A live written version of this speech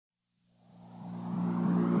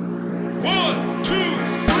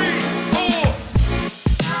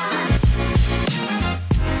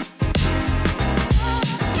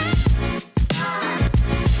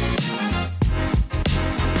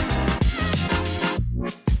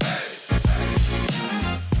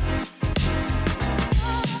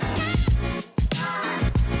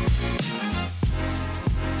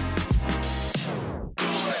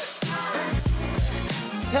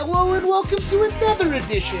welcome to another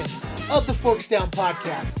edition of the Forks Down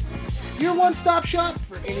Podcast, your one-stop shop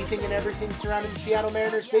for anything and everything surrounding the Seattle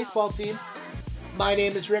Mariners baseball team. My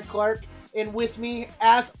name is Rick Clark, and with me,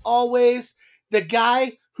 as always, the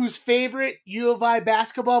guy whose favorite U of I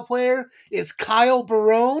basketball player is Kyle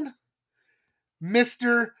Barone,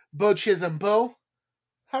 Mr. Bo Chisholm. Bo,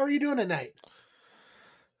 how are you doing tonight?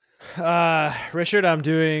 Richard, I'm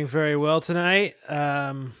doing very well tonight.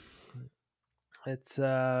 It's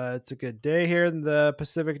a good day here in the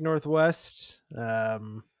Pacific Northwest.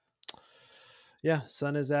 Sun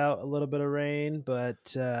is out, a little bit of rain, but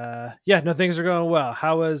things are going well.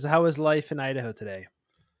 How was life in Idaho today?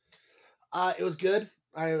 It was good.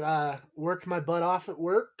 I worked my butt off at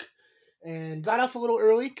work and got off a little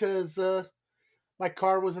early because my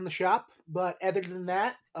car was in the shop. But other than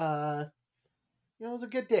that, it was a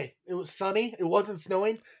good day. It was sunny. It wasn't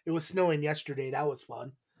snowing. It was snowing yesterday. That was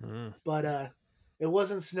fun. But it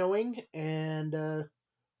wasn't snowing, and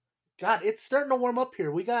God, it's starting to warm up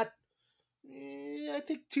here. We got, I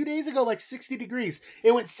think 2 days ago, like 60 degrees.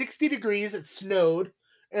 It went 60 degrees. It snowed,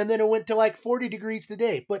 and then it went to like 40 degrees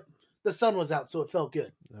today. But the sun was out, so it felt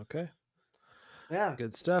good. Okay. Yeah.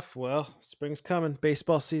 Good stuff. Well, spring's coming.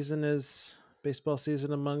 Baseball season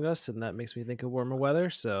among us, and that makes me think of warmer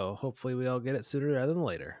weather. So hopefully we all get it sooner rather than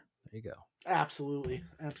later. There you go. Absolutely.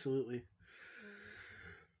 Absolutely.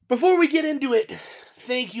 Before we get into it,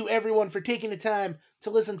 thank you everyone for taking the time to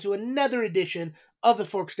listen to another edition of the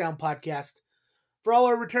Forks Down Podcast. For all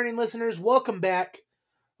our returning listeners, welcome back.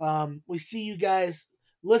 We see you guys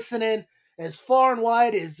listening as far and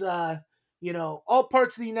wide as, all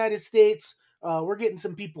parts of the United States. We're getting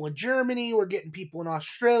some people in Germany. We're getting people in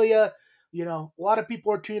Australia. A lot of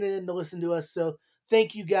people are tuning in to listen to us. So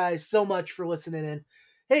thank you guys so much for listening in.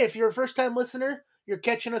 Hey, if you're a first-time listener, you're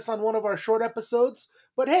catching us on one of our short episodes.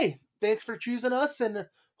 But hey, thanks for choosing us. And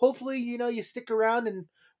hopefully, you stick around and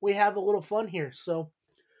we have a little fun here. So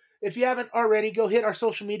if you haven't already, go hit our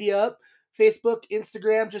social media up. Facebook,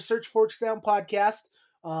 Instagram, just search Forks Down Podcast.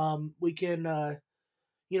 We can,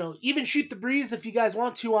 even shoot the breeze if you guys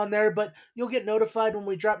want to on there, but you'll get notified when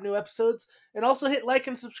we drop new episodes. And also hit like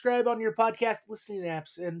and subscribe on your podcast listening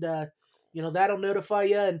apps. And, that'll notify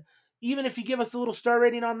you. And even if you give us a little star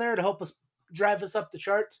rating on there to help us drive us up the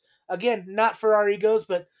charts, again, not for our egos,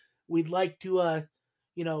 but we'd like to,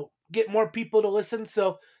 get more people to listen.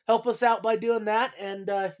 So help us out by doing that. And,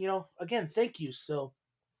 again, thank you. So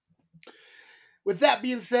with that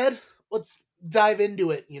being said, let's dive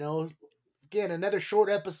into it. Again, another short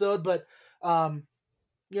episode, but,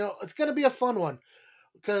 it's going to be a fun one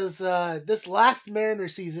because this last Mariner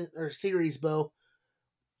season or series, Bo,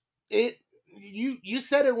 you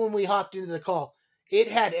said it when we hopped into the call.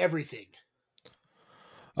 It had everything.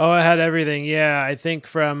 Oh, it had everything. Yeah, I think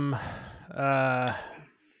from high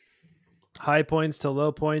points to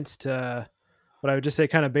low points to what I would just say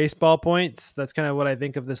kind of baseball points. That's kind of what I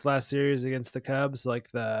think of this last series against the Cubs. Like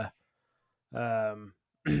the,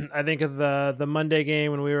 I think of the Monday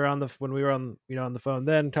game when we were on the phone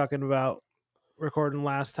then talking about recording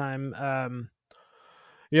last time.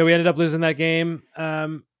 We ended up losing that game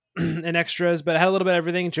in extras, but it had a little bit of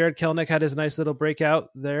everything. Jared Kelenic had his nice little breakout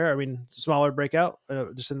there. I mean, smaller breakout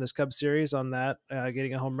just in this Cubs series on that,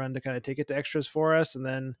 getting a home run to kind of take it to extras for us. And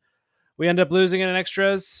then we end up losing it in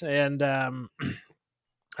extras, and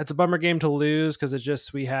it's a bummer game to lose because it's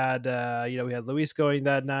just we had Luis going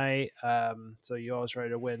that night, so you always try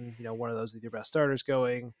to win one of those with your best starters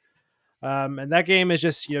going, and that game is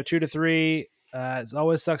just 2-3. It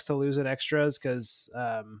always sucks to lose in extras because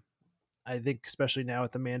I think especially now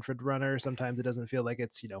with the Manfred runner, sometimes it doesn't feel like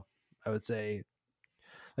it's I would say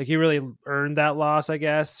like he really earned that loss, I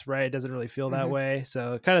guess, right? It doesn't really feel that way,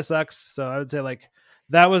 so it kind of sucks. So I would say like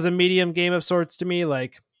that was a medium game of sorts to me.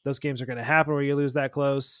 Like those games are going to happen where you lose that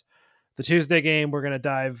close. The Tuesday game, we're going to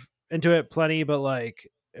dive into it plenty, but like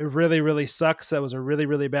it really, really sucks. That was a really,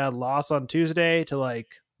 really bad loss on Tuesday to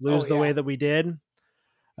like lose the way that we did.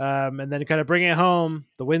 And then kind of bring it home.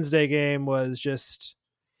 The Wednesday game was just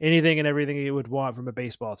anything and everything you would want from a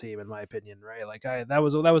baseball team, in my opinion, right? Like that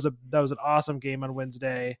was an awesome game on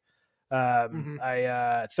Wednesday.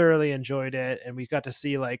 I thoroughly enjoyed it, and we got to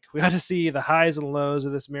see the highs and lows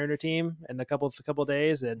of this Mariner team in a couple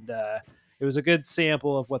days, and it was a good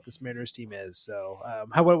sample of what this Mariners team is. So,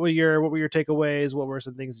 what were your takeaways? What were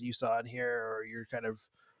some things that you saw in here, or your kind of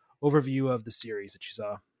overview of the series that you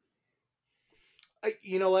saw?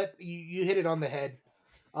 You know what? You hit it on the head.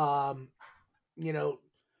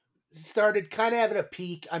 Started kind of having a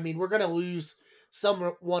peak. I mean, we're going to lose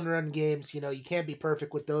some one-run games. You can't be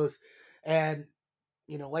perfect with those. And,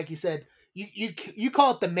 like you said, you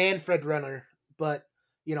call it the Manfred runner, but,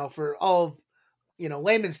 for all of,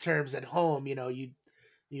 layman's terms at home,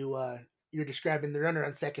 you're describing the runner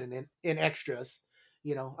on second in extras.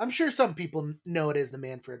 I'm sure some people know it as the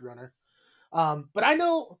Manfred runner. But I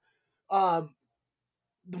know um,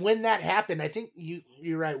 when that happened, I think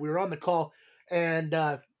you're right. We were on the call,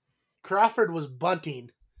 and Crawford was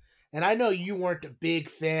bunting, and I know you weren't a big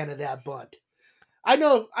fan of that bunt. I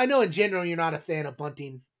know. In general, you're not a fan of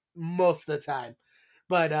bunting most of the time,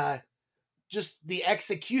 but just the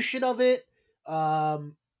execution of it,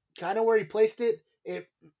 kind of where he placed it,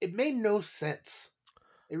 it made no sense.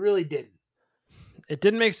 It really didn't. It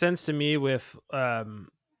didn't make sense to me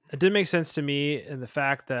it didn't make sense to me in the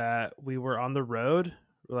fact that we were on the road.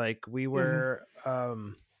 Like we were,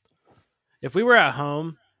 if we were at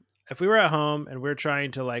home, and we're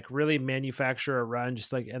trying to like really manufacture a run,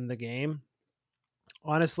 just like end the game,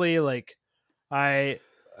 honestly, like a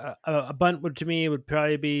bunt would to me would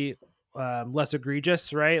probably be less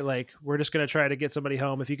egregious, right? Like we're just going to try to get somebody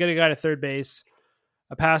home. If you get a guy to third base,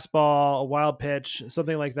 a pass ball, a wild pitch,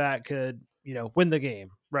 something like that could, win the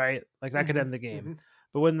game, right? Like that could end the game.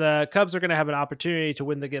 But when the Cubs are going to have an opportunity to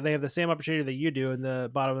win the game, they have the same opportunity that you do in the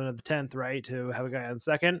bottom of the 10th, right? To have a guy on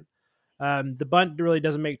second. The bunt really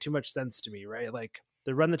doesn't make too much sense to me, right? Like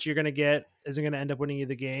the run that you're going to get isn't going to end up winning you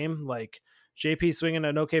the game. Like JP swinging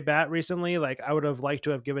an okay bat recently, like I would have liked to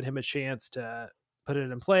have given him a chance to put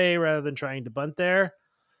it in play rather than trying to bunt there.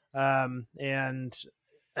 And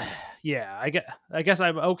yeah, I guess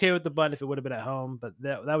I'm okay with the bunt if it would have been at home, but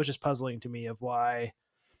that was just puzzling to me of why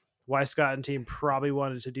Scott and team probably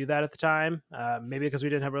wanted to do that at the time. Maybe because we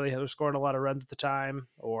didn't have really scoring a lot of runs at the time,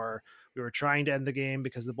 or we were trying to end the game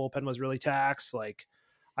because the bullpen was really taxed. Like,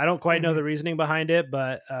 I don't quite know the reasoning behind it,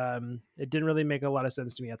 but it didn't really make a lot of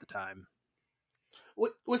sense to me at the time.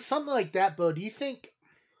 With something like that, Bo, do you think,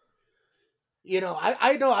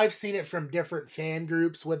 I know I've seen it from different fan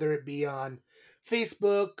groups, whether it be on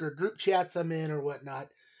Facebook or group chats I'm in or whatnot,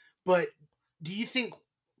 but do you think,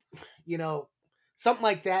 something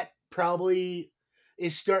like that probably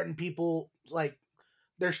is starting people, like,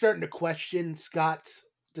 they're starting to question Scott's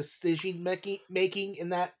decision making in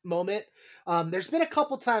that moment? There's been a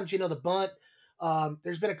couple times, the bunt.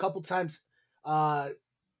 There's been a couple times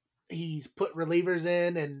he's put relievers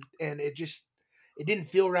in, and it didn't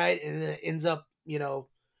feel right, and it ends up,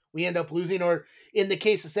 we end up losing. Or in the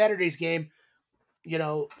case of Saturday's game,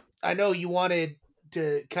 I know you wanted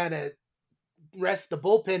to kind of rest the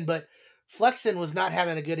bullpen, but Flexen was not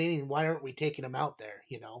having a good inning. Why aren't we taking him out there?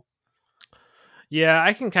 Yeah,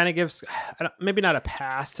 I can kind of give maybe not a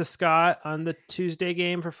pass to Scott on the Tuesday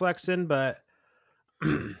game for Flexen, but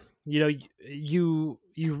you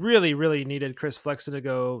really, really needed Chris Flexen to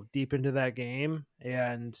go deep into that game,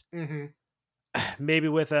 and maybe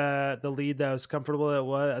with the lead that was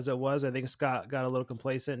comfortable as it was, I think Scott got a little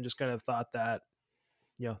complacent and just kind of thought that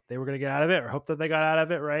they were going to get out of it, or hope that they got out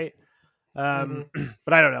of it, right?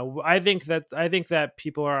 But I don't know. I think that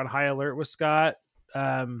people are on high alert with Scott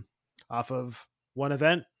off of one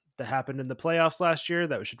event that happened in the playoffs last year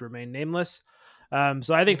that should remain nameless.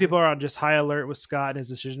 So I think people are on just high alert with Scott and his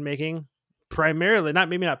decision making. Primarily,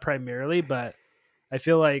 not primarily, but I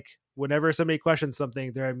feel like whenever somebody questions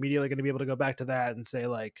something, they're immediately going to be able to go back to that and say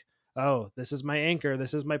like, oh, this is my anchor.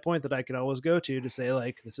 This is my point that I can always go to say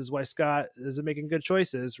like, this is why Scott isn't making good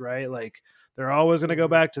choices, right? Like they're always going to go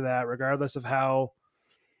back to that regardless of how,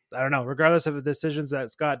 I don't know, regardless of the decisions that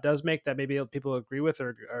Scott does make that maybe people agree with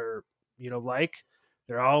or like,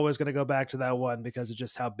 they're always going to go back to that one because of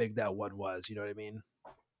just how big that one was. You know what I mean?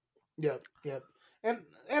 Yep. And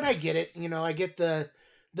I get it. I get the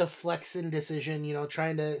Flexen decision,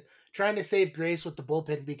 trying to save grace with the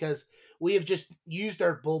bullpen, because we have just used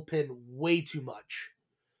our bullpen way too much.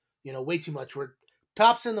 Way too much. We're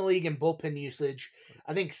tops in the league in bullpen usage.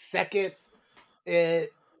 I think second, I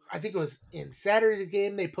think it was in Saturday's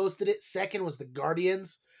game, they posted it. Second was the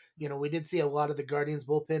Guardians. We did see a lot of the Guardians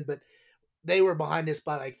bullpen, but they were behind us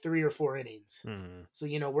by like 3 or 4 innings. So,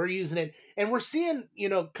 we're using it, and we're seeing,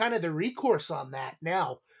 kind of the recourse on that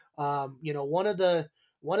now. One of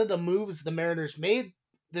the moves the Mariners made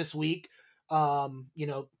this week,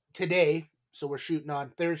 today, so we're shooting on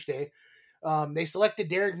Thursday. They selected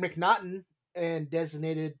Derek McNaughton and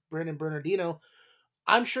designated Brendan Bernardino.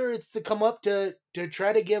 I'm sure it's to come up to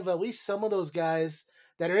try to give at least some of those guys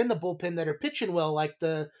that are in the bullpen that are pitching well, like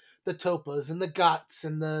the Topas and the Gotts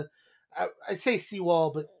and I say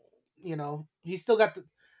Seawall, but he still got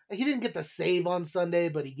he didn't get the save on Sunday,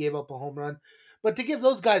 but he gave up a home run. But to give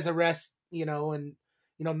those guys a rest, and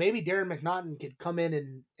maybe Darren McNaughton could come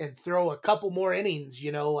in and throw a couple more innings,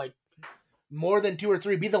 like more than 2 or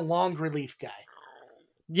 3, be the long relief guy.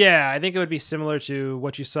 Yeah, I think it would be similar to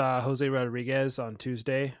what you saw Jose Rodriguez on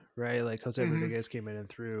Tuesday, right? Like Jose Mm-hmm. Rodriguez came in and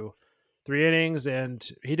threw 3 innings, and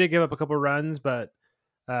he did give up a couple runs, but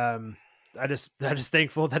um, I just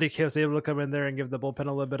thankful that he was able to come in there and give the bullpen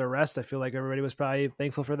a little bit of rest. I feel like everybody was probably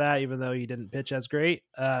thankful for that, even though he didn't pitch as great.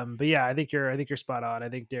 But yeah, I think you're spot on. I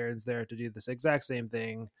think Darren's there to do this exact same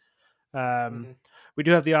thing. Mm-hmm. We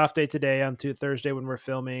do have the off day today on Thursday when we're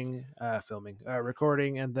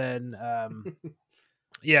recording, and then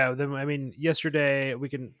yeah, then I mean, yesterday we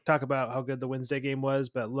can talk about how good the Wednesday game was,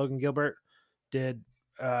 but Logan Gilbert did,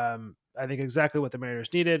 I think, exactly what the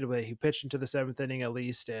Mariners needed. He pitched into the 7th inning at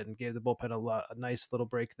least and gave the bullpen a nice little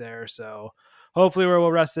break there. So hopefully we're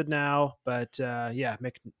well rested now. But yeah,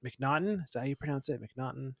 McNaughton, is that how you pronounce it?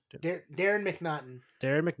 McNaughton, Darren McNaughton.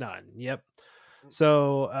 Darren McNaughton. Yep.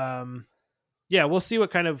 So yeah, we'll see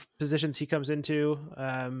what kind of positions he comes into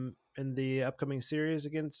in the upcoming series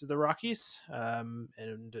against the Rockies, and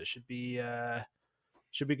it should be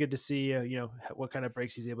good to see what kind of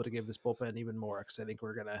breaks he's able to give this bullpen even more, because I think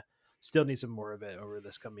we're gonna still need some more of it over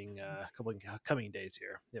this coming days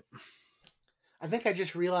here. Yep. I think I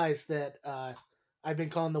just realized that I've been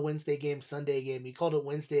calling the Wednesday game Sunday game. You called it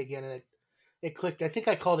Wednesday again, and it clicked. I think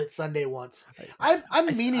I called it Sunday once.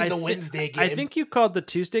 I'm meaning the Wednesday game. I think you called the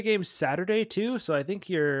Tuesday game Saturday too, so I think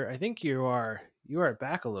you are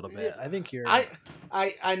back a little bit. I think you're. I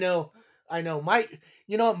know.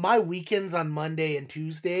 My weekends on Monday and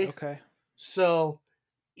Tuesday. Okay. So,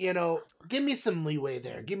 give me some leeway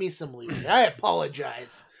there. Give me some leeway. I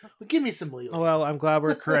apologize, but give me some leeway. Well, I'm glad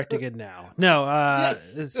we're correcting it now. No,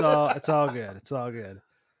 yes. it's all good. It's all good.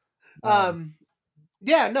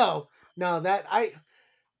 Yeah, no, that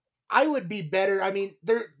I would be better. I mean,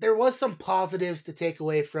 there was some positives to take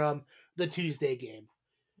away from the Tuesday game.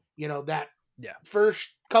 That first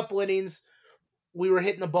couple innings, we were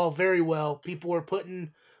hitting the ball very well. People were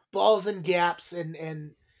putting balls in gaps, and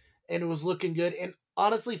it was looking good. And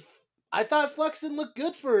honestly, I thought Flexen looked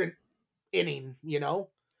good for an inning.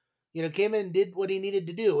 Came in and did what he needed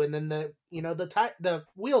to do, and then the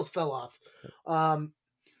wheels fell off.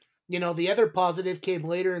 The other positive came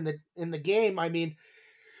later in the game. I mean,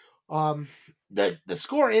 the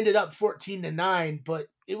score ended up 14-9, but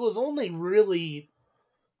it was only really,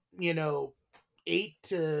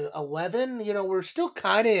 8-11. We're still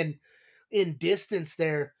kind of in distance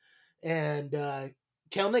there, and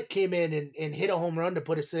Kelnick came in and hit a home run to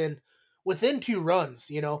put us in within 2 runs.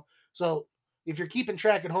 So if you're keeping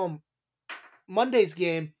track at home, Monday's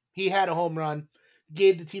game he had a home run,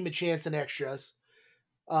 gave the team a chance in extras.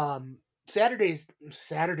 Saturdays.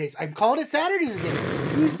 I'm calling it Saturdays again.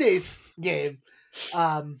 Tuesday's game.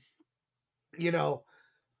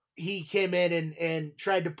 He came in and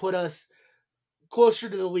tried to put us closer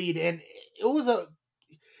to the lead, and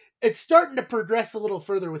it's starting to progress a little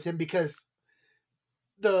further with him, because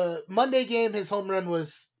the Monday game, his home run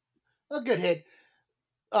was a good hit.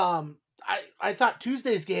 I thought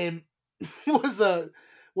Tuesday's game was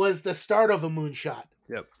the start of a moonshot.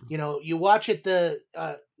 Yep. You watch the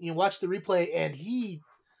replay, and he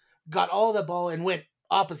got all the ball and went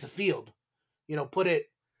opposite field. Put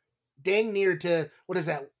it dang near to, what is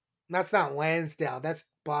that? That's not Lansdowne. That's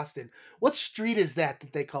Boston. What street is that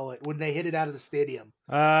they call it when they hit it out of the stadium?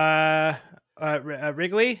 Wrigley.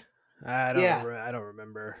 I don't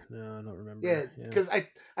remember. No, I don't remember. Yeah, because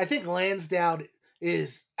I think Lansdowne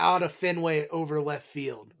is out of Fenway over left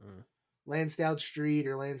field. Lansdowne Street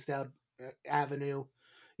or Lansdowne Avenue.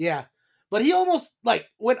 Yeah. But he almost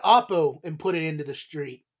went oppo and put it into the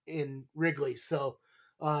street in Wrigley. So,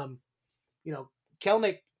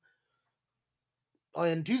 Kelnick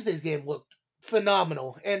on Tuesday's game looked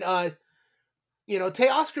phenomenal. And,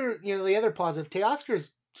 Teoscar, the other positive,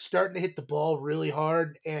 Teoscar's starting to hit the ball really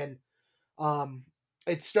hard, and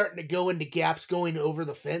it's starting to go into gaps going over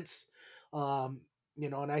the fence. And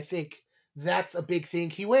I think that's a big thing.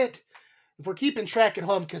 He went, if we're keeping track at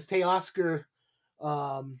home, because Teoscar,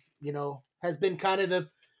 has been kind of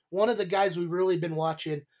one of the guys we've really been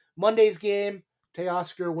watching. Monday's game,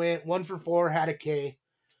 Teoscar went 1 for 4, had a K.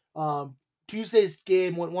 Tuesday's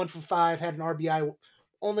game went 1 for 5, had an RBI,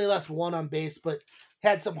 only left 1 on base, but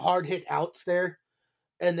had some hard hit outs there.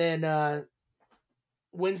 And then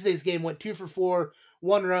Wednesday's game went 2 for 4,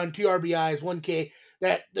 1 run, 2 RBIs, 1 K.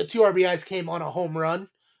 That the 2 RBIs came on a home run,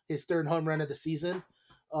 his 3rd home run of the season.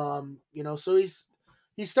 So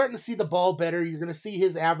he's starting to see the ball better. You're going to see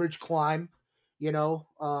his average climb,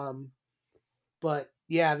 but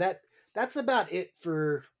yeah, that's about it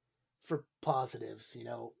for positives.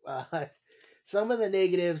 Some of the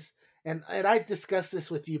negatives, and I discussed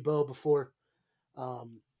this with you, Bo, before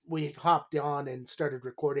we hopped on and started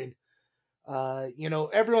recording.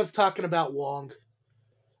 Everyone's talking about Wong.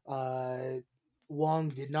 Wong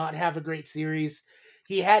did not have a great series.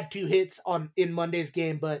 He had 2 hits in Monday's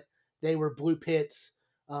game, but they were bloop hits.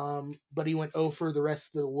 But he went 0 for the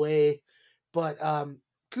rest of the way. But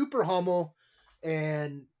Cooper Hummel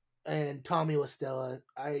and Tommy LaStella,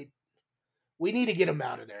 we need to get him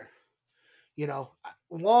out of there.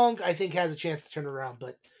 Wong I think has a chance to turn around,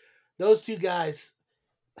 but those 2 guys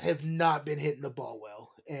have not been hitting the ball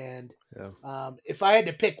well. And if I had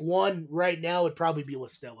to pick one right now, it'd probably be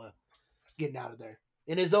LaStella getting out of there.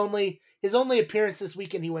 In his only appearance this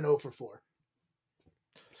weekend, he went 0 for 4.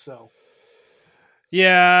 So,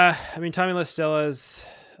 yeah, I mean, Tommy LaStella is,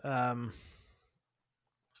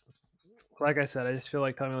 like I said, I just feel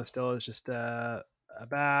like Tommy LaStella is just a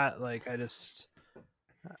bat. Like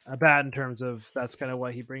a bat in terms of that's kind of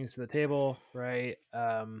what he brings to the table, right?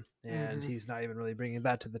 And he's not even really bringing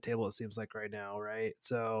that to the table, it seems like right now, right?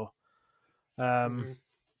 So,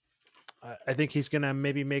 I think he's gonna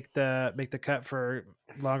maybe make the cut for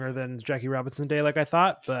longer than Jackie Robinson Day, like I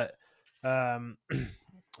thought. But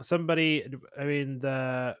somebody, I mean,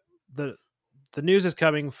 the news is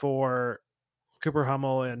coming for Cooper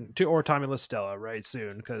Hummel or Tommy LaStella right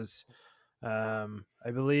soon, because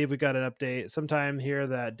I believe we got an update sometime here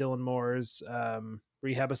that Dylan Moore's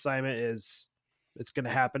rehab assignment it's going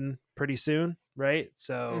to happen pretty soon, right?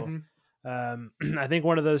 So I think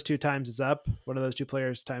one of those 2 times is up. One of those 2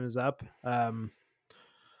 players' time is up. I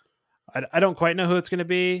don't quite know who it's going to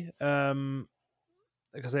be,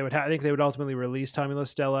 because I think they would ultimately release Tommy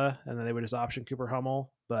LaStella and then they would just option Cooper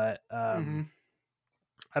Hummel, but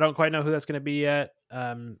I don't quite know who that's going to be yet.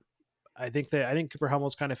 I think Cooper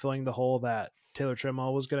Hummel's kind of filling the hole that Taylor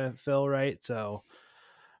Trammell was going to fill, right? So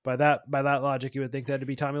by that logic, you would think that'd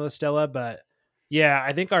be Tommy LaStella, but yeah,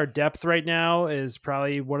 I think our depth right now is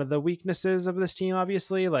probably one of the weaknesses of this team.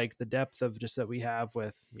 Obviously, like the depth of just that we have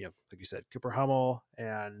with, like you said, Cooper Hummel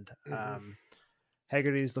and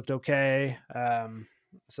Haggerty's looked okay.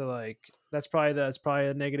 So like that's probably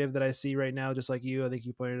a negative that I see right now. Just like you, I think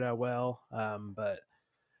you pointed out well. But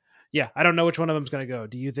yeah, I don't know which one of them's going to go. Who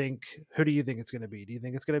do you think it's going to be? Do you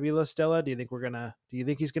think it's going to be LaStella? Do you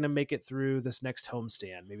think he's going to make it through this next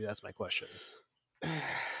homestand? Maybe that's my question.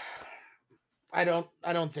 I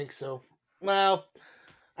don't think so. Well,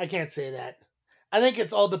 I can't say that. I think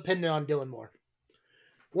it's all dependent on Dylan Moore.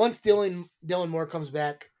 Once Dylan Moore comes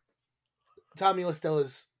back, Tommy LaStella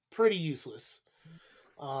is pretty useless.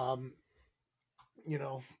 I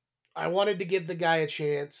wanted to give the guy a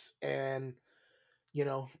chance, and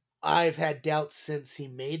I've had doubts since he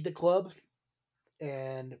made the club,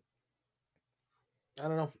 and I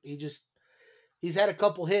don't know. He's had a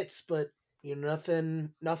couple hits, but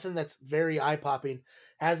nothing that's very eye popping.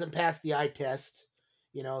 Hasn't passed the eye test,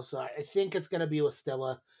 So I think it's gonna be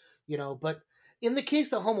LaStella, But in the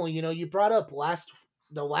case of Hummel, you brought up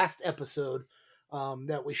the last episode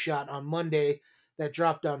that we shot on Monday that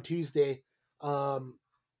dropped on Tuesday. Taylor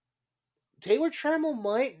Trammell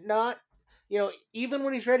might not, even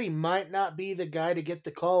when he's ready, might not be the guy to get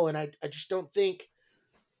the call, and I just don't think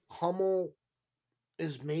Hummel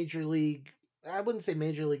is major league. I wouldn't say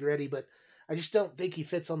major league ready, but I just don't think he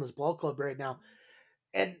fits on this ball club right now.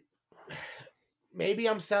 And maybe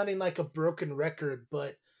I'm sounding like a broken record,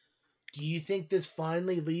 but do you think this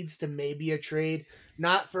finally leads to maybe a trade,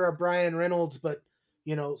 not for a Brian Reynolds, but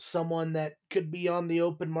someone that could be on the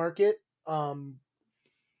open market?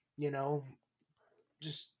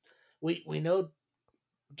 Just we know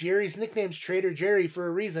Jerry's nickname's Trader Jerry for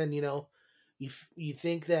a reason. You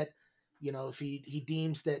think that if he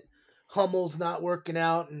deems that Hummel's not working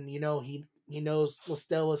out, and he knows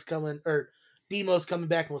LaStella's coming, or Demo's coming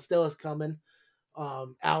back and LaStella's coming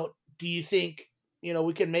out. Do you think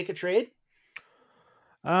we can make a trade?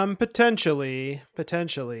 Potentially.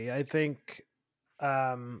 I think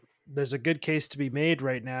there's a good case to be made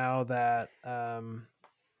right now that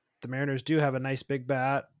the Mariners do have a nice big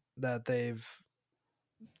bat that they've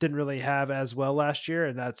didn't really have as well last year,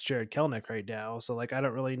 and that's Jared Kelenic right now. So like, I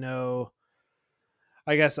don't really know.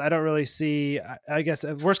 I guess I don't really see. I guess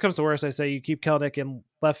if worst comes to worst, I say you keep Kelenic in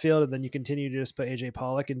left field, and then you continue to just put AJ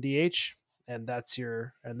Pollock in DH, and that's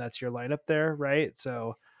your lineup there, right?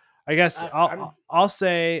 So, I guess I'll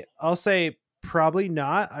say probably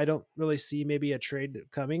not. I don't really see maybe a trade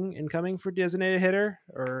incoming for designated hitter,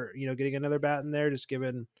 or getting another bat in there. Just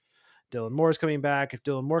given Dylan Moore's coming back. If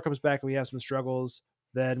Dylan Moore comes back and we have some struggles,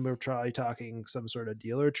 then we're probably talking some sort of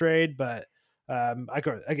dealer trade, but.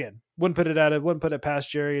 Wouldn't put it past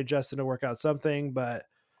Jerry and Justin to work out something, but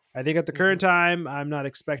I think at the current time, I'm not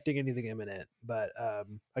expecting anything imminent. But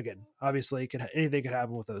again, obviously, anything could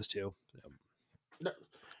happen with those two.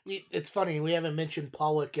 It's funny, we haven't mentioned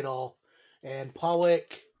Pollock at all. And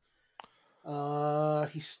Pollock,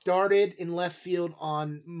 he started in left field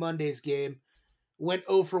on Monday's game, went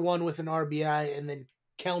 0 for 1 with an RBI, and then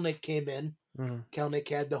Kelnick came in. Mm-hmm. Kelnick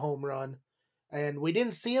had the home run, and we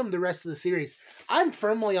didn't see him the rest of the series. I'm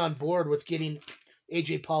firmly on board with getting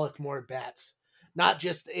AJ Pollock more at bats, not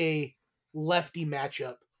just a lefty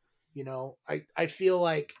matchup. You know, I feel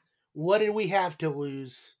like, what did we have to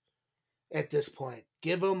lose at this point?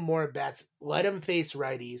 Give him more at bats, let him face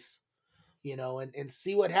righties, you know, and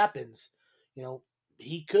see what happens. You know,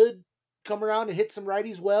 he could come around and hit some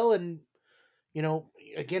righties well, and, you know,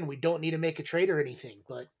 again, we don't need to make a trade or anything,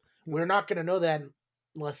 but we're not going to know that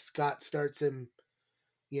unless Scott starts him,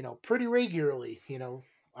 you know, pretty regularly. You know,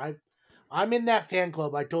 I'm in that fan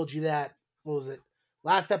club. I told you that. What was it?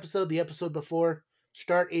 Last episode, the episode before.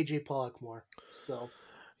 Start AJ Pollock more. So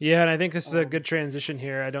yeah, and I think this is a good transition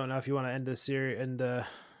here. I don't know if you want to end the series and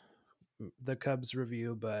the Cubs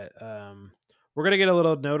review, but we're gonna get a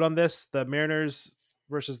little note on this: the Mariners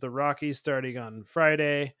versus the Rockies starting on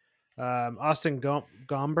Friday. Austin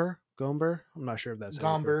Gomber. I'm not sure if that's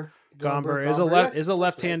Gomber is a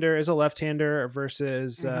left-hander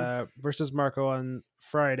versus versus Marco on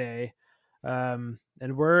Friday. And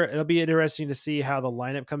it'll be interesting to see how the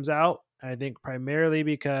lineup comes out. I think primarily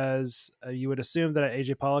because you would assume that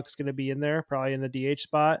AJ Pollock is going to be in there, probably in the DH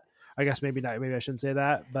spot. I guess maybe not. Maybe I shouldn't say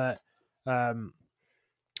that. But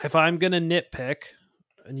if I'm going to nitpick,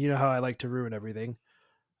 and you know how I like to ruin everything,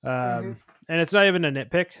 and it's not even a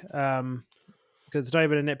nitpick, because it's not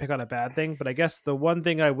even a nitpick on a bad thing. But I guess the one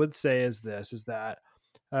thing I would say is that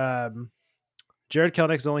Jared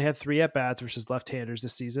Kelnick's only had 3 at-bats versus left-handers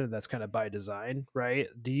this season, and that's kind of by design, right?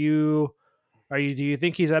 Do you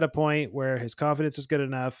think he's at a point where his confidence is good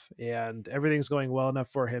enough and everything's going well enough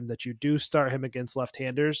for him that you do start him against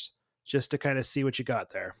left-handers just to kind of see what you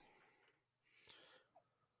got there?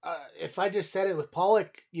 If I just said it with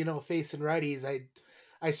Pollock, you know, facing righties,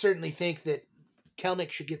 I certainly think that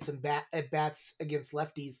Kelnick should get some at bats against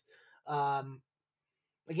lefties.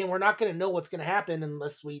 Again, we're not going to know what's going to happen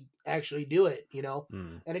unless we actually do it, you know?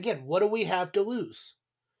 And again, what do we have to lose?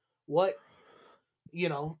 What, you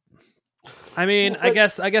know? I mean, I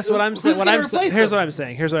guess what I'm saying, here's what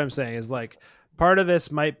I'm saying is, like, part of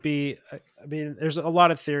this might be, I mean, there's a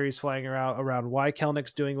lot of theories flying around why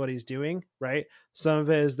Kelnick's doing what he's doing, right? Some of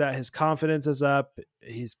it is that his confidence is up.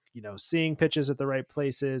 He's, you know, seeing pitches at the right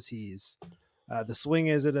places. He's, the swing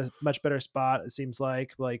is at a much better spot. It seems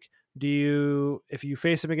like, if you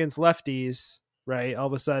face him against lefties, right, all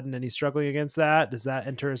of a sudden, and he's struggling against that, does that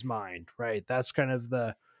enter his mind, right? That's kind of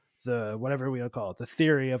the whatever we want to call it, the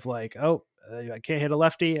theory of, like, I can't hit a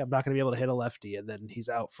lefty, I'm not going to be able to hit a lefty, and then he's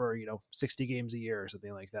out for, you know, 60 games a year or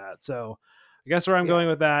something like that. So I guess where I'm going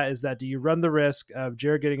with that is that, do you run the risk of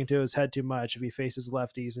Jared getting into his head too much if he faces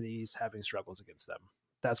lefties and he's having struggles against them?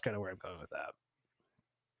 That's kind of where I'm going with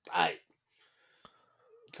that.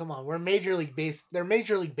 Come on, they're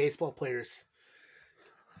Major League Baseball players.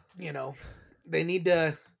 You know, they need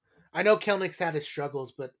to. I know Kelnick's had his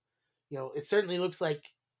struggles, but, you know, it certainly looks like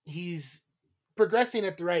he's progressing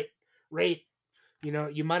at the right rate. You know,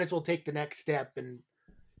 you might as well take the next step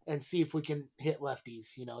and see if we can hit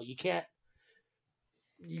lefties. You know, you can't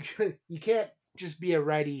just be a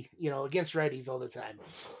righty, you know, against righties all the time.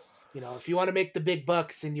 You know, if you want to make the big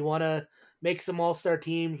bucks and you want to make some all-star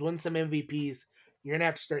teams, win some MVPs, you're going to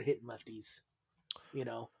have to start hitting lefties, you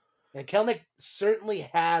know. And Kelnick certainly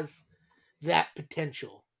has that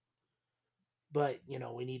potential. But, you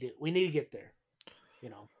know, we need to get there, you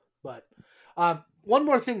know. But one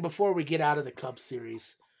more thing before we get out of the Cubs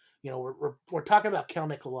series. You know, we're talking about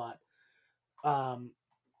Kelnick a lot.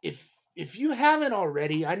 If you haven't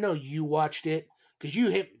already, I know you watched it because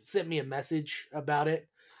you sent me a message about it,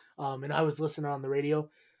 and I was listening on the radio.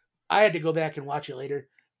 I had to go back and watch it later.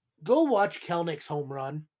 Go watch Kelnick's home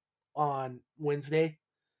run on Wednesday.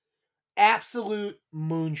 Absolute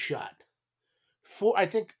moonshot. I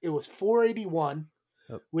think it was 481,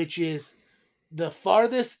 which is the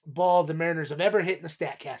farthest ball the Mariners have ever hit in the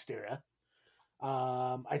StatCast era.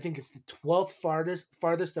 I think it's the 12th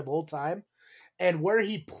farthest of all time. And where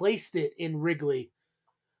he placed it in Wrigley,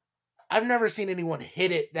 I've never seen anyone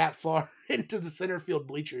hit it that far into the center field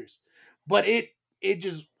bleachers. But it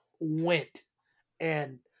just went.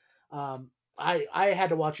 And I had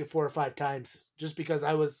to watch it 4 or 5 times just because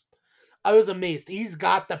I was amazed. He's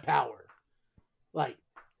got the power.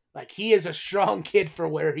 Like he is a strong kid for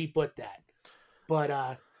where he put that.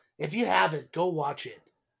 But if you haven't, go watch it.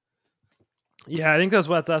 Yeah, I think that's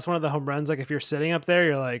one of the home runs. Like, if you're sitting up there,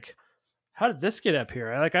 you're like, how did this get up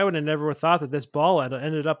here? I would have never thought that this ball had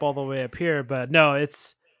ended up all the way up here. But no,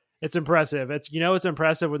 it's It's impressive. It's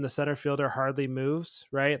impressive when the center fielder hardly moves,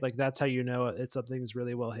 right? Like that's how you know it's something's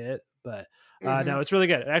really well hit. But no, it's really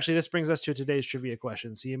good. Actually, this brings us to today's trivia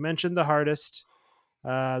question. So you mentioned the hardest,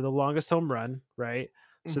 the longest home run, right?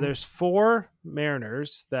 So there's 4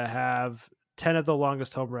 Mariners that have 10 of the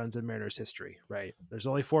longest home runs in Mariners history, right? There's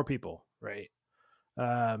only 4 people, right?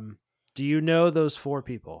 Do you know those 4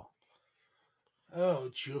 people?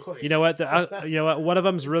 Oh joy! You know what? You know what? One of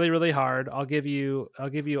them's really, really hard. I'll give you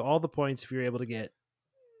all the points if you're able to get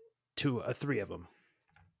 3 of them.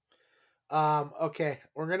 Okay,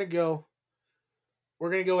 we're gonna go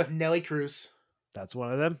with Nelly Cruz. That's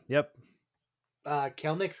one of them. Yep.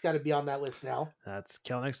 Kelnick's got to be on that list now. That's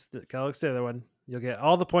Kelnick's the other one. You'll get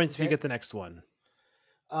all the points if you get the next one.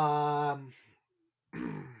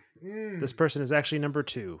 This person is actually number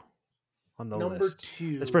 2 on the list. Number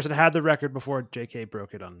 2. This person had the record before JK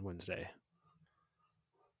broke it on Wednesday.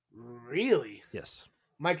 Really? Yes.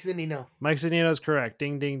 Mike Zunino. Mike Zunino is correct.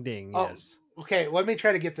 Ding, ding, ding. Oh, yes. Okay, let me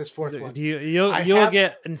try to get this 4th one. You'll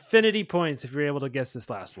get infinity points if you're able to guess this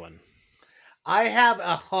last one. I have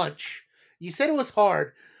a hunch. You said it was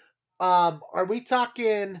hard. Are we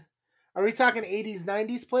talking 80s,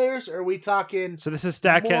 90s players, or are we talking? So this is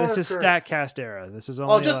StatCast era. This is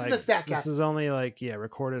only just the StatCast. This is only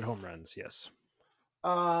recorded home runs. Yes.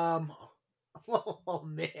 Oh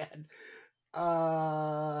man.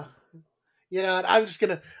 You know what? I'm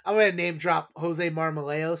gonna name drop Jose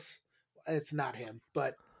Marmoleos. It's not him,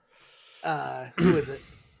 but who is it?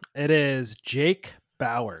 It is Jake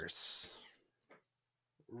Bauers.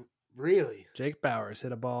 Really? Jake Bauers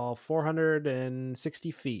hit a ball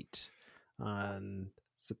 460 feet on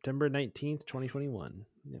September 19th, 2021.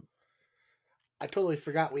 Yep. I totally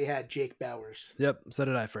forgot we had Jake Bauers. Yep, so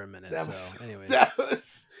did I for a minute. That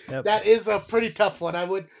is a pretty tough one. I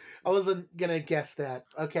wasn't gonna guess that.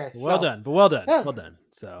 Okay. Well done. Well done.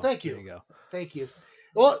 So thank you. There you go. Thank you.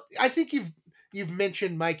 Well, I think you've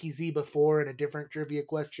mentioned Mikey Z before in a different trivia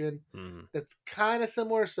question that's kind of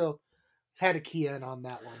similar, so had to key in on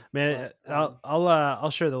that one. Man, but, I'll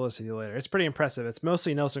share the list with you later. It's pretty impressive. It's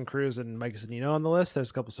mostly Nelson Cruz and Mike Zunino on the list. There's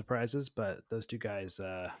a couple surprises, but those two guys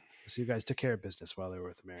took care of business while they were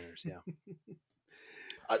with the Mariners. Yeah.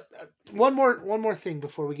 One more thing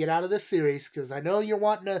before we get out of this series, because I know you're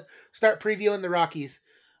wanting to start previewing the Rockies.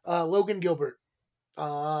 Logan Gilbert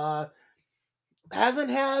hasn't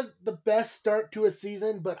had the best start to a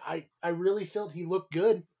season, but I really felt he looked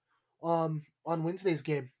good on Wednesday's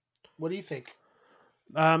game. What do you think?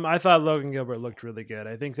 I thought Logan Gilbert looked really good.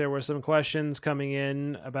 I think there were some questions coming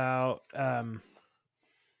in about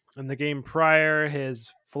in the game prior,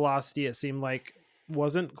 his velocity, it seemed like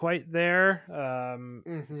wasn't quite there.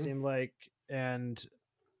 It seemed like, and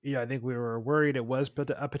I think we were worried it was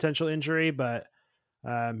a potential injury, but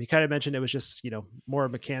he kind of mentioned it was just, more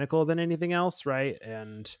mechanical than anything else. Right.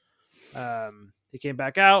 And he came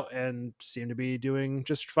back out and seemed to be doing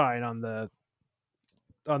just fine on the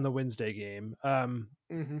Wednesday game.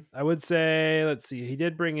 I would say, let's see, he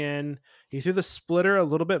threw the splitter a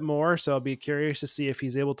little bit more. So I'll be curious to see if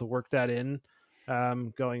he's able to work that in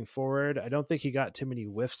going forward. I don't think he got too many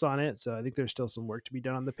whiffs on it. So I think there's still some work to be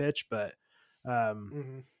done on the pitch, but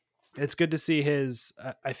it's good to see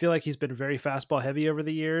I feel like he's been very fastball heavy over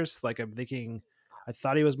the years. Like I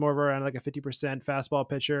thought he was more of around like a 50% fastball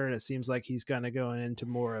pitcher. And it seems like he's kind of going into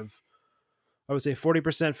more of, I would say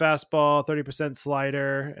 40% fastball, 30%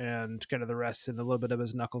 slider, and kind of the rest in a little bit of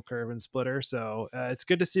his knuckle curve and splitter. So it's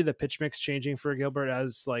good to see the pitch mix changing for Gilbert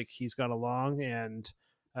as like he's gone along. And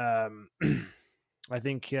I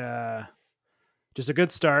think just a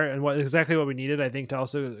good start and exactly what we needed, I think, to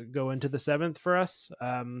also go into the 7th for us.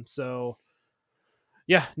 So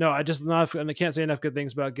yeah, no, I can't say enough good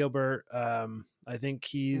things about Gilbert. I think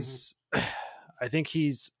he's, I'm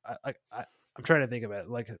trying to think of it.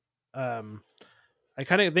 Like, I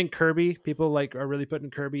kind of think Kirby, people are really putting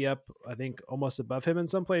Kirby up, I think almost above him in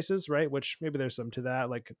some places, right? Which maybe there's some to that,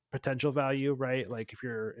 like potential value, right? Like if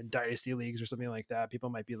you're in dynasty leagues or something like that, people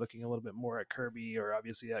might be looking a little bit more at Kirby or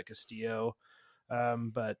obviously at Castillo.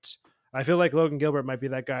 But I feel like Logan Gilbert might be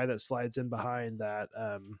that guy that slides in behind that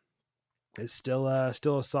is still a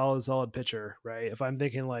solid pitcher, right? If I'm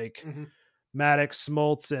thinking like Maddox,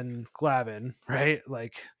 Smoltz, and Glavine, right?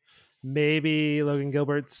 Like maybe Logan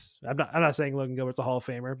Gilbert's, I'm not saying Logan Gilbert's a Hall of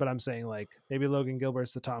Famer, but I'm saying like maybe Logan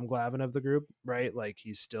Gilbert's the Tom Glavine of the group, right? Like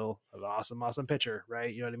he's still an awesome pitcher,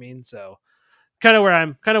 right? You know what I mean? So kind of where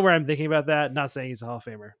I'm thinking about that. Not saying he's a Hall of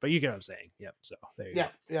Famer, but you get what I'm saying. Yep. So there you go.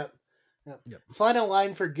 Yep. Final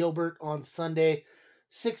line for Gilbert on Sunday: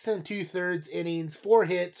 6 2/3 innings, 4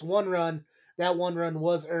 hits, 1 run. That 1 run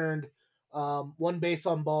was earned. 1 base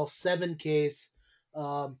on ball, 7 Ks.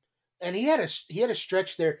 and he had a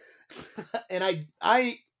stretch there, and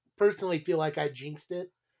I personally feel like I jinxed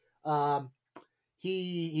it. Um,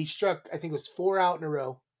 he struck, I think it was 4 out in a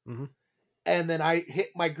row. Mm-hmm. And then I hit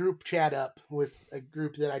my group chat up with a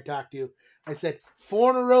group that I talked to. I said,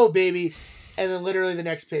 4 in a row, baby. And then literally the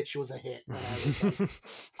next pitch was a hit. And I was like,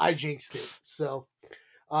 I jinxed it. So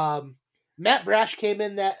Matt Brash came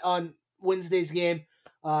in that on Wednesday's game,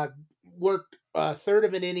 worked a third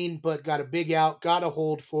of an inning, but got a big out, got a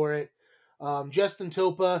hold for it. Justin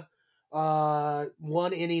Topa,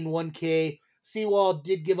 1 inning, 1 K. Seawald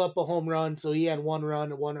did give up a home run, so he had 1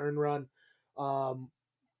 run, 1 earned run.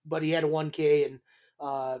 But he had a 1K,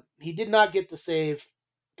 and he did not get the save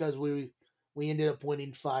because we ended up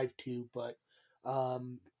winning 5-2. But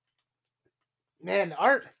man,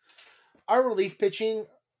 our relief pitching,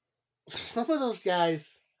 some of those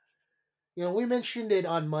guys, we mentioned it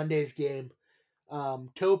on Monday's game.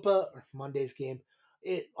 Topa, or Monday's game,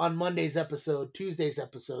 on Monday's episode, Tuesday's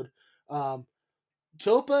episode.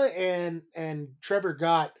 Topa and Trevor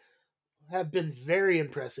Gott have been very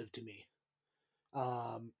impressive to me.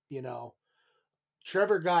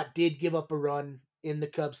 Trevor Gott did give up a run in the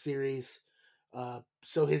Cubs series.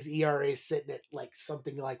 So his ERA is sitting at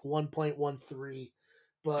something like 1.13.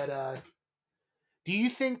 But do you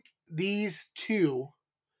think these two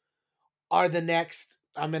are the next?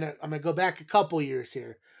 I'm gonna go back a couple years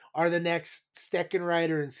here. Are the next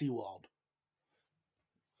Steckenrider and Seawald?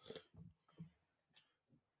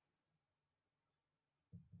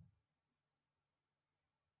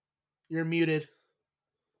 You're muted.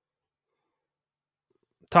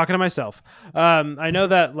 Talking to myself. I know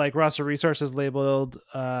that Roster Resources labeled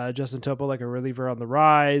Justin Topa like a reliever on the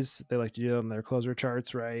rise. They like to do it on their closer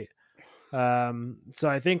charts, right? So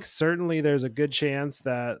I think certainly there's a good chance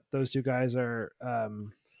that those two guys are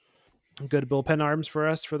good bullpen arms for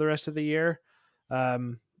us for the rest of the year.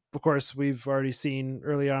 Of course, we've already seen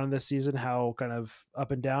early on in this season how kind of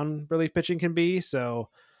up and down relief pitching can be. So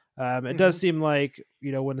it does seem like,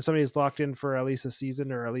 when somebody's locked in for at least a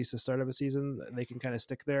season or at least the start of a season, they can kind of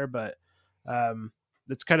stick there. But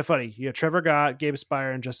it's kind of funny. Trevor Gott, Gabe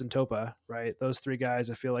Spire, and Justin Topa, right? Those 3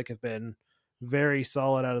 guys I feel like have been very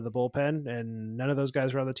solid out of the bullpen, and none of those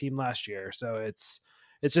guys were on the team last year. So it's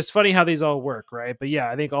just funny how these all work, right? But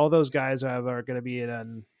yeah, I think all those guys are going to be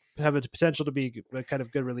have the potential to be kind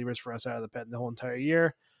of good relievers for us out of the pen the whole entire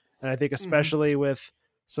year. And I think especially with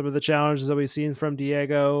some of the challenges that we've seen from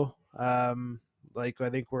Diego, I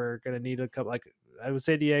think we're going to need a couple, I would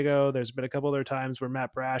say Diego, there's been a couple other times where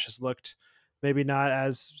Matt Brash has looked maybe not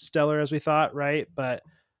as stellar as we thought, right? But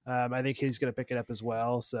I think he's going to pick it up as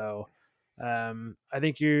well. So I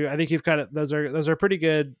think you've kind of, those are pretty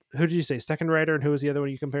good. Who did you say? Steckenrider, and who was the other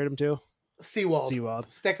one you compared him to? Seawald.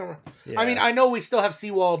 Yeah. I mean, I know we still have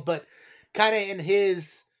Seawald, but kind of in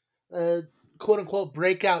his quote unquote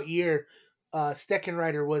breakout year,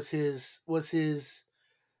 Steckenrider was his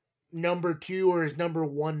number 2 or his number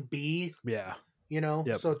 1B. Yeah.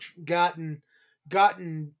 Yep. So gotten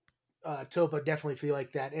Topa definitely feel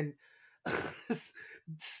like that. And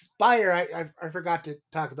Spire, I forgot to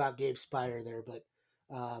talk about Gabe Spire there, but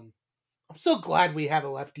I'm so glad we have a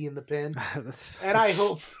lefty in the pen. And I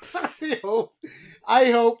hope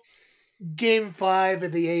Game 5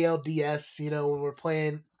 of the ALDS, when we're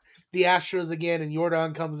playing the Astros again and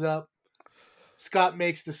Jordan comes up, Scott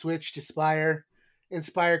makes the switch to Spire, and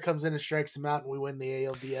Spire comes in and strikes him out, and we win the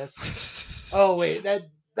ALDS. Oh wait,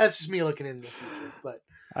 that's just me looking into the future. But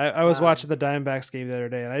I was watching the Diamondbacks game the other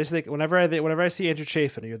day, and I just think whenever I see Andrew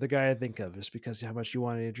Chafin, you're the guy I think of just because how much you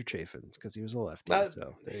wanted Andrew Chafin, because he was a lefty.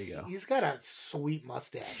 So there you go. He's got a sweet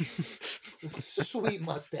mustache. Sweet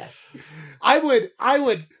mustache. I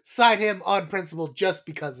would sign him on principle just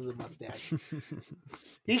because of the mustache.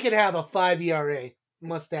 He could have a 5 ERA.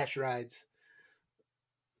 Mustache rides.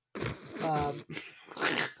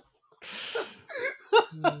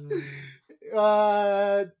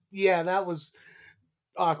 Yeah, that was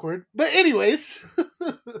awkward. But anyways,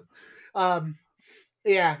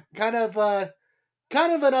 yeah, kind of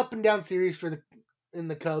an up and down series in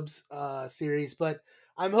the Cubs series, but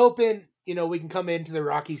I'm hoping we can come into the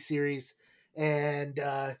Rocky series and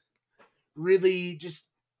really just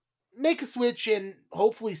make a switch and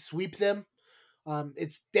hopefully sweep them.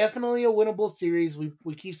 It's definitely a winnable series.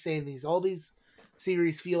 We keep saying all these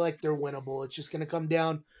series feel like they're winnable. It's just going to come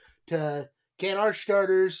down to, can our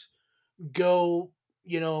starters go,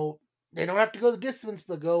 they don't have to go the distance,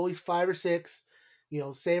 but go at least 5 or 6,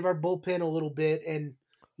 save our bullpen a little bit, and,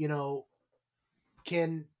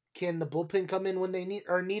 can the bullpen come in when they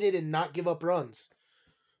are needed and not give up runs?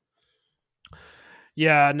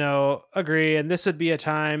 Yeah, no, agree. And this would be a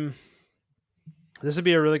time, this would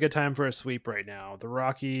be a really good time for a sweep right now. The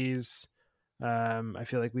Rockies, I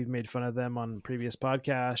feel like we've made fun of them on previous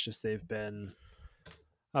podcasts. Just they've been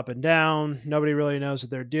up and down. Nobody really knows what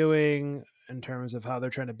they're doing in terms of how they're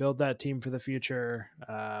trying to build that team for the future.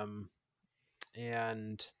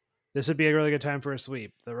 And this would be a really good time for a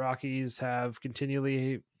sweep. The Rockies have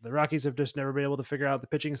just never been able to figure out the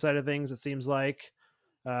pitching side of things. It seems like,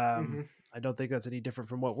 I don't think that's any different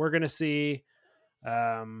from what we're going to see.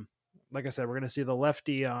 Like I said, we're going to see the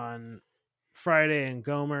lefty on Friday and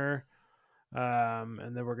Gomer.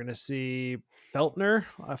 And then we're going to see Feltner.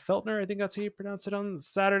 Feltner, I think that's how you pronounce it, on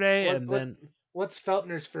Saturday. What's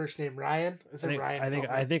Feltner's first name? Ryan? Is it Ryan?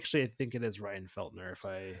 I think it is Ryan Feltner if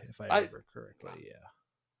I remember correctly. Yeah.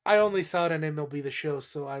 I only saw it on MLB The Show,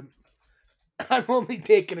 so I'm only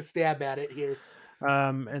taking a stab at it here.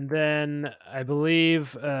 And then I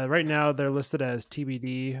believe right now they're listed as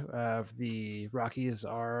TBD. The Rockies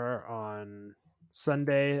are on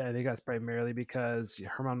Sunday. I think that's primarily because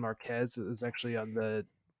Herman Marquez is actually on the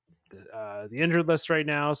injured list right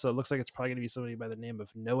now, so it looks like it's probably going to be somebody by the name of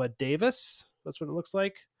Noah Davis. That's what it looks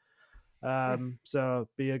like. So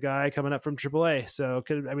be a guy coming up from AAA. So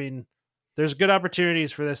there's good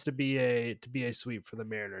opportunities for this to be a sweep for the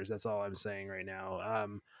Mariners. That's all I'm saying right now.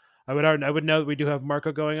 I would know that we do have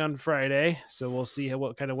Marco going on Friday, so we'll see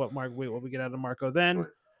what we get out of Marco then.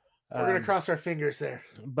 We're gonna cross our fingers there,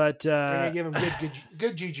 but we're gonna give him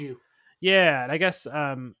good juju. Yeah, and I guess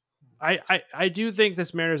I do think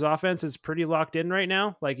this Mariners offense is pretty locked in right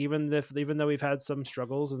now. Like even though we've had some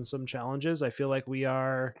struggles and some challenges, I feel like we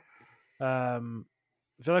are.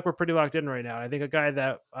 I feel like we're pretty locked in right now. And I think a guy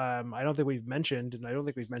that I don't think we've mentioned, and I don't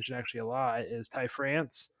think we've mentioned actually a lot, is Ty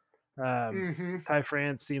France. Ty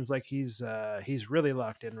France seems like he's really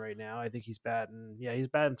locked in right now. I think he's batting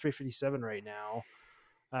 357 right now.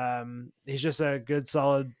 He's just a good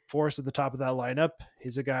solid force at the top of that lineup.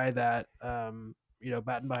 He's a guy that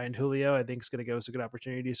batting behind Julio, I think is going to give us a good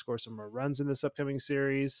opportunity to score some more runs in this upcoming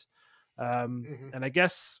series. And I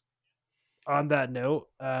guess on that note,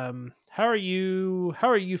 how are you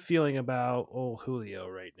feeling about old Julio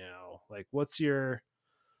right now? Like what's your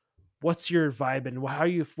vibe, and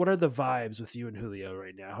what are the vibes with you and Julio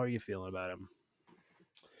right now? How are you feeling about him?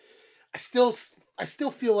 I still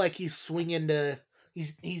feel like he's swinging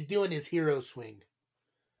he's doing his hero swing.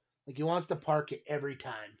 Like he wants to park it every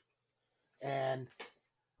time. And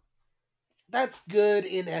that's good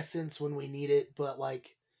in essence when we need it, but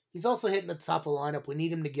like he's also hitting the top of the lineup. We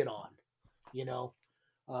need him to get on.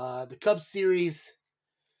 The Cubs series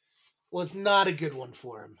was not a good one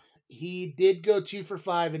for him. He did go 2 for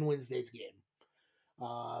 5 in Wednesday's game.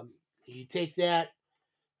 You take that,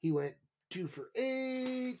 he went 2 for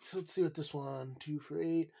 8. So let's see what this one, 2 for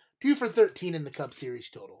 8, 2 for 13 in the Cubs series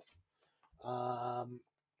total.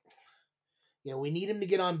 We need him to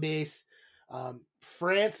get on base.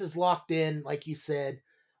 France is locked in, like you said,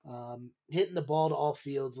 hitting the ball to all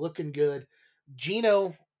fields, looking good.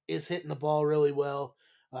 Gino is hitting the ball really well.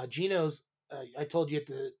 Gino's, I told you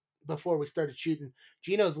before we started shooting,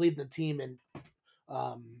 Gino's leading the team in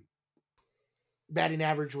batting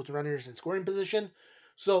average with runners in scoring position.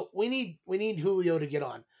 So we need Julio to get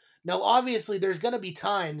on. Now, obviously, there's going to be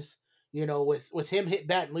times, with him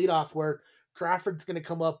batting leadoff where Crawford's going to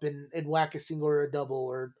come up and whack a single or a double,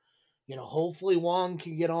 or hopefully Wong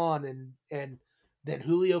can get on and then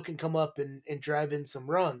Julio can come up and drive in some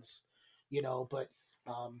runs, but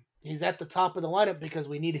he's at the top of the lineup because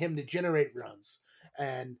we need him to generate runs,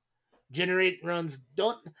 and generate runs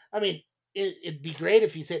it'd be great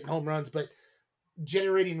if he's hitting home runs, but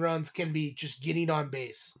generating runs can be just getting on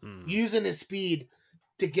base, using his speed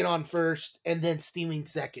to get on first and then steaming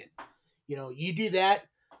second. You do that,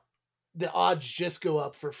 the odds just go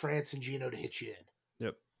up for France and Gino to hit you in.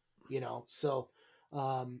 Yep. So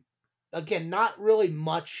again, not really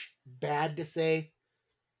much bad to say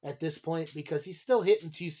at this point because he's still hitting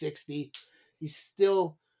 260. He's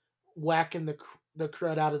still whacking the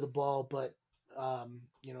crud out of the ball, but I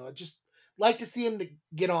just like to see him to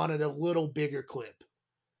get on at a little bigger clip.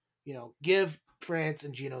 Give France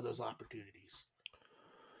and Gino those opportunities.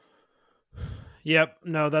 Yep.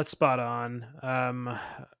 No, that's spot on.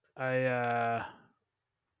 I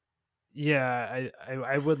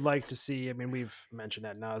would like to see, we've mentioned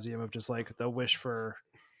ad nauseum of just like the wish for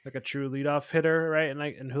like a true leadoff hitter, right?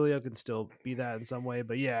 And Julio can still be that in some way,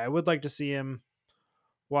 but yeah, I would like to see him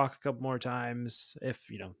walk a couple more times if,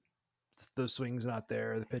 the swing's not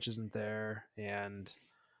there, the pitch isn't there, and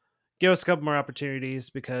give us a couple more opportunities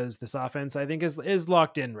because this offense, I think, is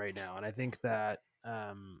locked in right now. And I think that,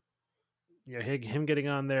 him getting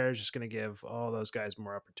on there is just going to give all those guys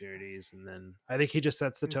more opportunities, and then I think he just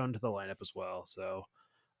sets the tone to the lineup as well. So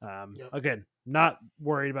Yep. again, not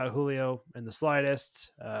worried about Julio in the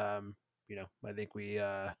slightest. I think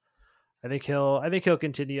I think he'll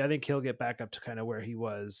continue. I think he'll get back up to kind of where he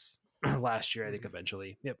was last year. I think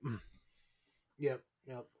eventually. Yep. Yep.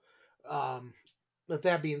 With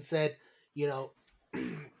that being said,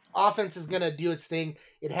 offense is going to do its thing.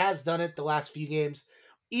 It has done it the last few games.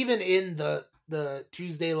 Even in the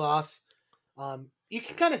Tuesday loss, you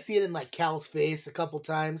can kind of see it in like Cal's face a couple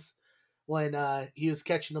times when he was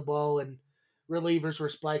catching the ball and relievers were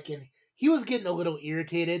spiking. He was getting a little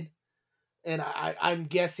irritated, and I'm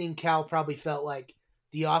guessing Cal probably felt like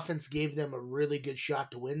the offense gave them a really good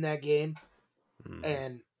shot to win that game,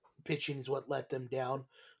 and pitching is what let them down.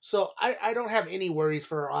 So I don't have any worries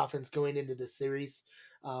for our offense going into this series.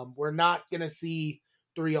 We're not going to see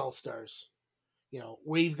 3 All-Stars.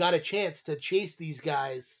 We've got a chance to chase these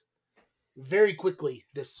guys very quickly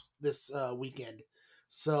this weekend.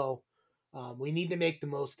 So we need to make the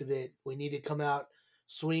most of it. We need to come out,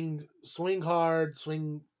 swing hard,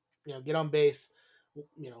 get on base.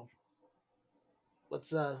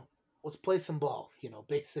 Let's play some ball.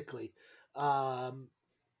 Basically.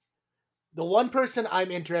 The one person I'm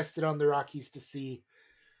interested on the Rockies to see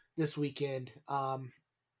this weekend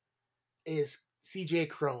is CJ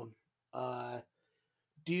Cron.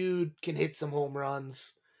 Dude can hit some home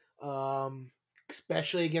runs,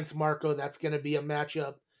 especially against Marco. That's going to be a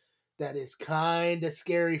matchup that is kind of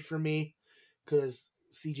scary for me because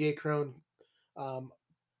CJ Cron,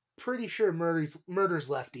 pretty sure murders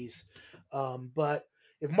lefties. But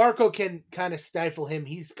if Marco can kind of stifle him,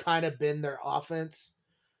 he's kind of been their offense.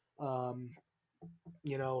 And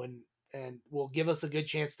will give us a good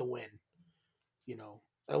chance to win.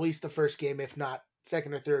 At least the first game, if not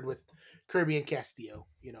second or third, with Kirby and Castillo.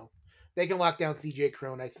 They can lock down CJ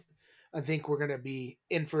Cron. I think we're gonna be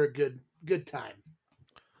in for a good time.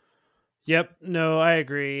 Yep. No, I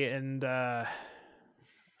agree, and I'll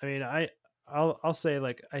say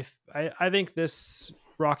like I think this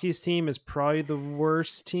Rockies team is probably the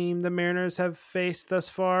worst team the Mariners have faced thus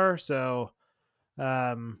far. So,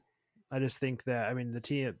 I just think that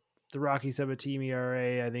the Rockies have a team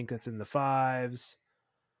ERA. I think that's in the 5s.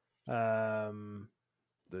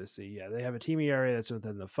 Let's see. Yeah, they have a team ERA that's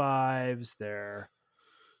within the 5s. Their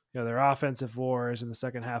offensive wars in the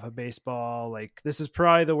second half of baseball. Like, this is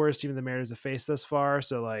probably the worst team the Mariners have faced thus far.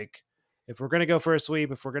 So, like, if we're going to go for a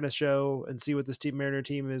sweep, if we're going to show and see what this Mariner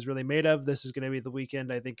team is really made of, this is going to be the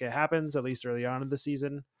weekend I think it happens, at least early on in the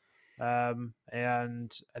season. And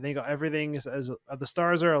I think everything the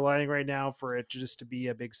stars are aligning right now for it just to be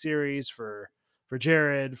a big series for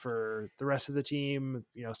Jared, for the rest of the team,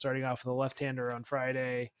 starting off with a left-hander on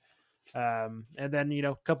Friday. And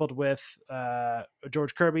then, coupled with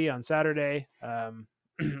George Kirby on Saturday.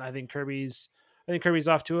 I think Kirby's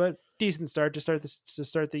off to a decent start to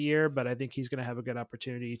start the year, but I think he's going to have a good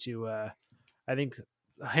opportunity to, I think,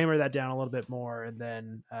 hammer that down a little bit more, and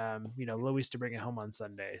then Luis to bring it home on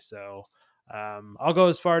Sunday. So I'll go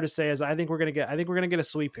as far to say as I think we're gonna get a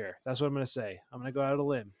sweep here. That's what I'm gonna say. I'm gonna go out on a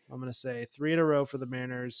limb. I'm gonna say 3 in a row for the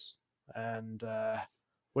Mariners. And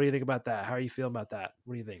what do you think about that? How are you feeling about that?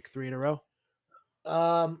 What do you think? 3 in a row?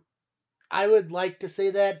 I would like to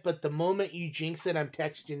say that, but the moment you jinx it, I'm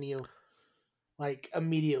texting you like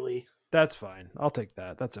immediately. That's fine. I'll take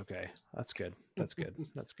that. That's okay. That's good. That's good.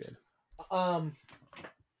 That's good.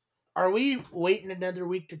 Are we waiting another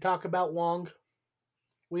week to talk about Wong?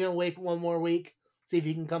 We gonna wait one more week, see if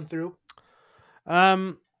he can come through.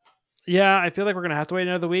 Yeah, I feel like we're gonna have to wait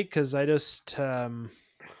another week because I just I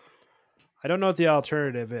don't know what the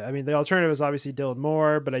alternative is. I mean, the alternative is obviously Dylan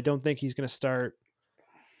Moore, but I don't think he's gonna start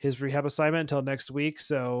his rehab assignment until next week.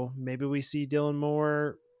 So maybe we see Dylan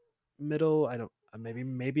Moore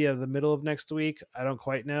maybe of the middle of next week. I don't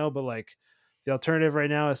quite know, but like the alternative right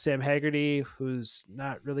now is Sam Haggerty, who's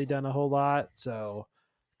not really done a whole lot. So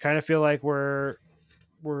kind of feel like we're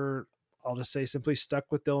I'll just say simply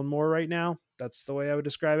stuck with Dylan Moore right now. That's the way I would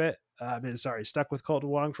describe it. Stuck with Colton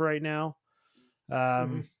Wong for right now.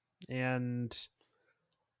 And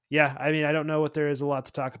yeah, I mean, I don't know what there is a lot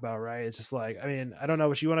to talk about, right? It's just like, I mean, I don't know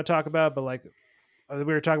what you want to talk about, but like we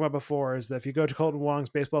were talking about before, is that if you go to Colton Wong's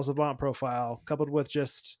baseball savant profile, coupled with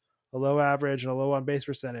just a low average and a low on base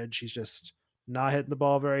percentage, he's just not hitting the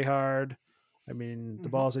ball very hard. I mean, the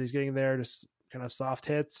balls that he's getting there, just kind of soft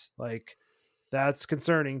hits, like that's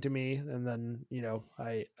concerning to me. And then,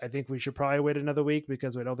 I think we should probably wait another week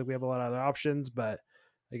because I don't think we have a lot of other options, but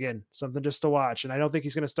again, something just to watch. And I don't think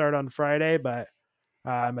he's going to start on Friday, but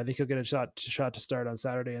I think he'll get a shot to start on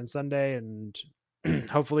Saturday and Sunday. And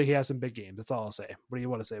hopefully he has some big games. That's all I'll say. What do you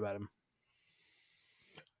want to say about him?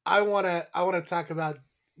 I wanna talk about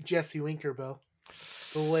Jesse Winker, Bo.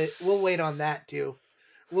 We'll wait on that too.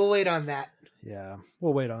 We'll wait on that. Yeah,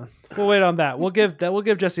 we'll wait on that. We'll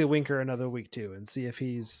give Jesse Winker another week too, and see if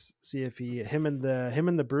him and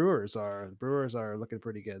the Brewers are looking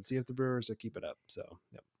pretty good. See if the Brewers will keep it up. So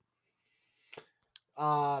yep.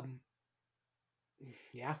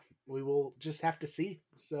 Yeah, we will just have to see.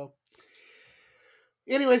 So,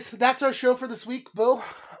 anyways, that's our show for this week, Bo.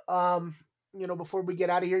 Before we get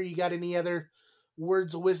out of here, you got any other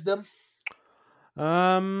words of wisdom?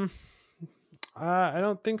 I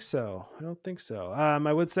don't think so.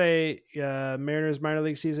 I would say Mariners minor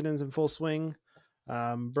league season is in full swing.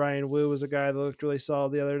 Brian Wu was a guy that looked really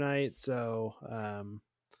solid the other night. So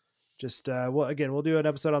we'll do an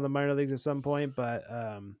episode on the minor leagues at some point. But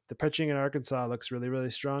the pitching in Arkansas looks really, really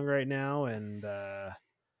strong right now, and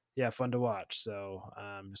fun to watch. So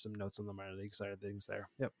just some notes on the minor league side of things there.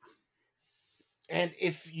 Yep. And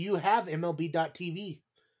if you have MLB.TV,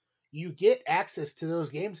 you get access to those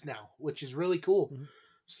games now, which is really cool. Mm-hmm.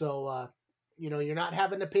 So, you're not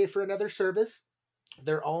having to pay for another service.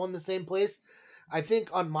 They're all in the same place. I think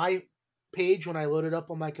on my page, when I load it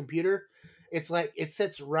up on my computer, it's like it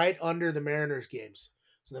sits right under the Mariners games.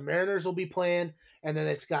 So the Mariners will be playing, and then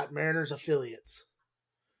it's got Mariners affiliates.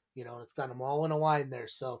 It's got them all in a line there.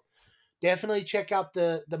 So definitely check out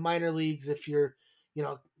the minor leagues if you're,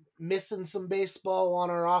 missing some baseball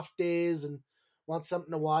on our off days and want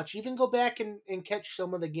something to watch. Even go back and catch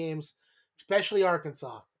some of the games, especially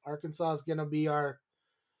Arkansas. Arkansas is going to be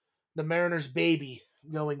the Mariners' baby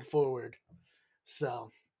going forward.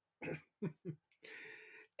 So,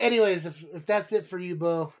 anyways, if that's it for you,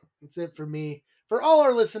 Bo, that's it for me. For all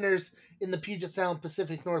our listeners in the Puget Sound,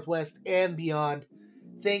 Pacific Northwest, and beyond,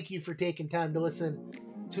 thank you for taking time to listen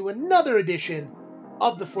to another edition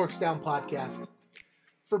of the Forks Down Podcast.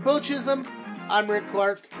 For Bo Chisholm, I'm Rick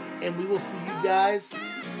Clark, and we will see you guys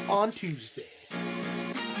on Tuesday.